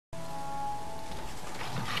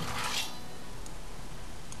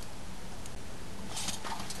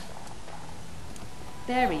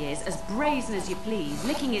There he is, as brazen as you please,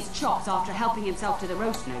 licking his chops after helping himself to the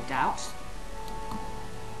roast, no doubt.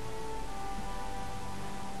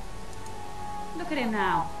 Look at him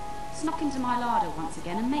now. Snuck into my larder once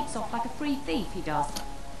again and makes off like a free thief, he does.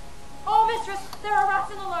 Oh, mistress, there are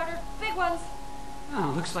rats in the larder. Big ones.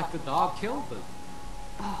 Oh, looks like the dog killed them.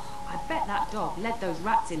 Oh, I bet that dog led those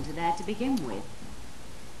rats into there to begin with.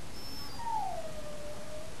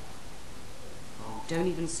 Oh, don't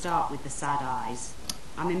even start with the sad eyes.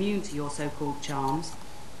 I'm immune to your so-called charms.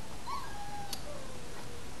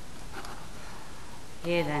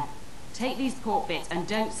 Here then, take these pork bits and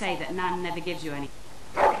don't say that Nan never gives you any.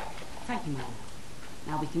 Thank you, Madam.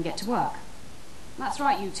 Now we can get to work. That's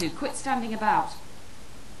right, you two. Quit standing about.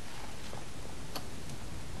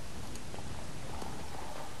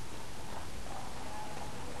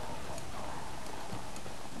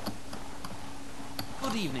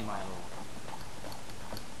 Good evening, my lord.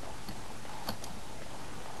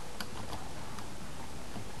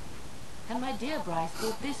 And my dear Bryce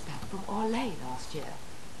bought this back from Orlais last year.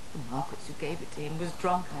 The Marquis who gave it to him was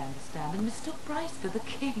drunk, I understand, and mistook Bryce for the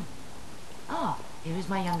king. Ah, here is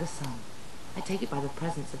my younger son. I take it by the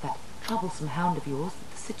presence of that troublesome hound of yours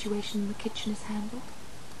that the situation in the kitchen is handled.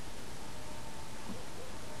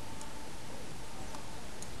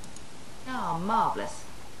 Ah, marvellous.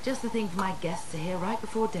 Just the thing for my guests to hear right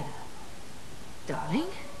before dinner. Darling,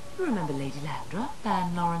 you remember Lady Landra,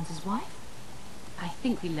 Van Lawrence's wife? I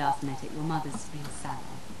think we last met at your mother's spring salon.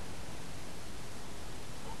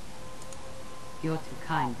 You're too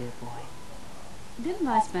kind, dear boy. Didn't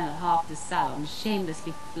I spend half the salon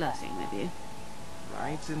shamelessly flirting with you?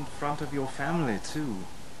 Right in front of your family, too.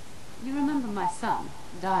 You remember my son,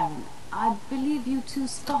 Dyron. I believe you two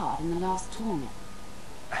sparred in the last tournament.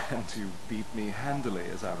 And you beat me handily,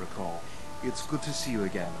 as I recall. It's good to see you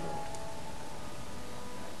again, Lord.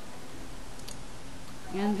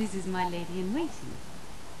 And this is my lady-in-waiting,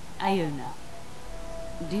 Iona.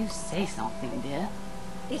 Do say something, dear.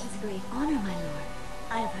 It is a great honor, my lord.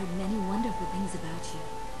 I have heard many wonderful things about you.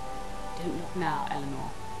 Don't look now,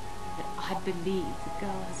 Eleanor. But I believe the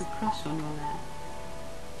girl has a crush on your lad.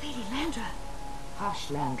 Lady Landra! Hush,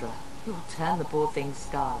 Landra. You'll turn the poor thing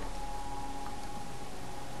scarlet.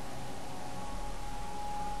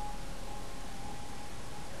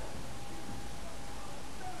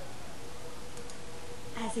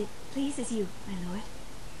 As it pleases you, my lord.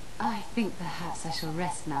 I think perhaps I shall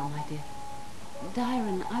rest now, my dear.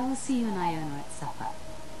 Dyron, I will see you and Iona at supper.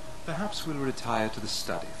 Perhaps we'll retire to the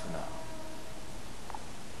study for now.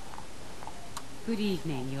 Good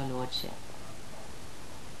evening, your lordship.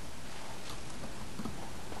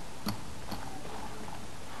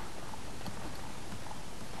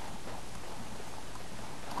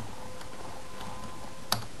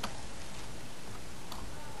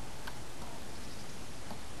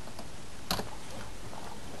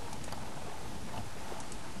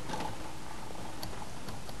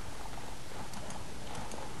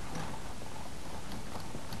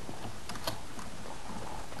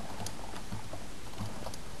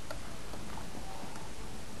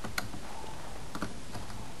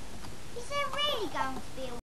 Is there really going to be a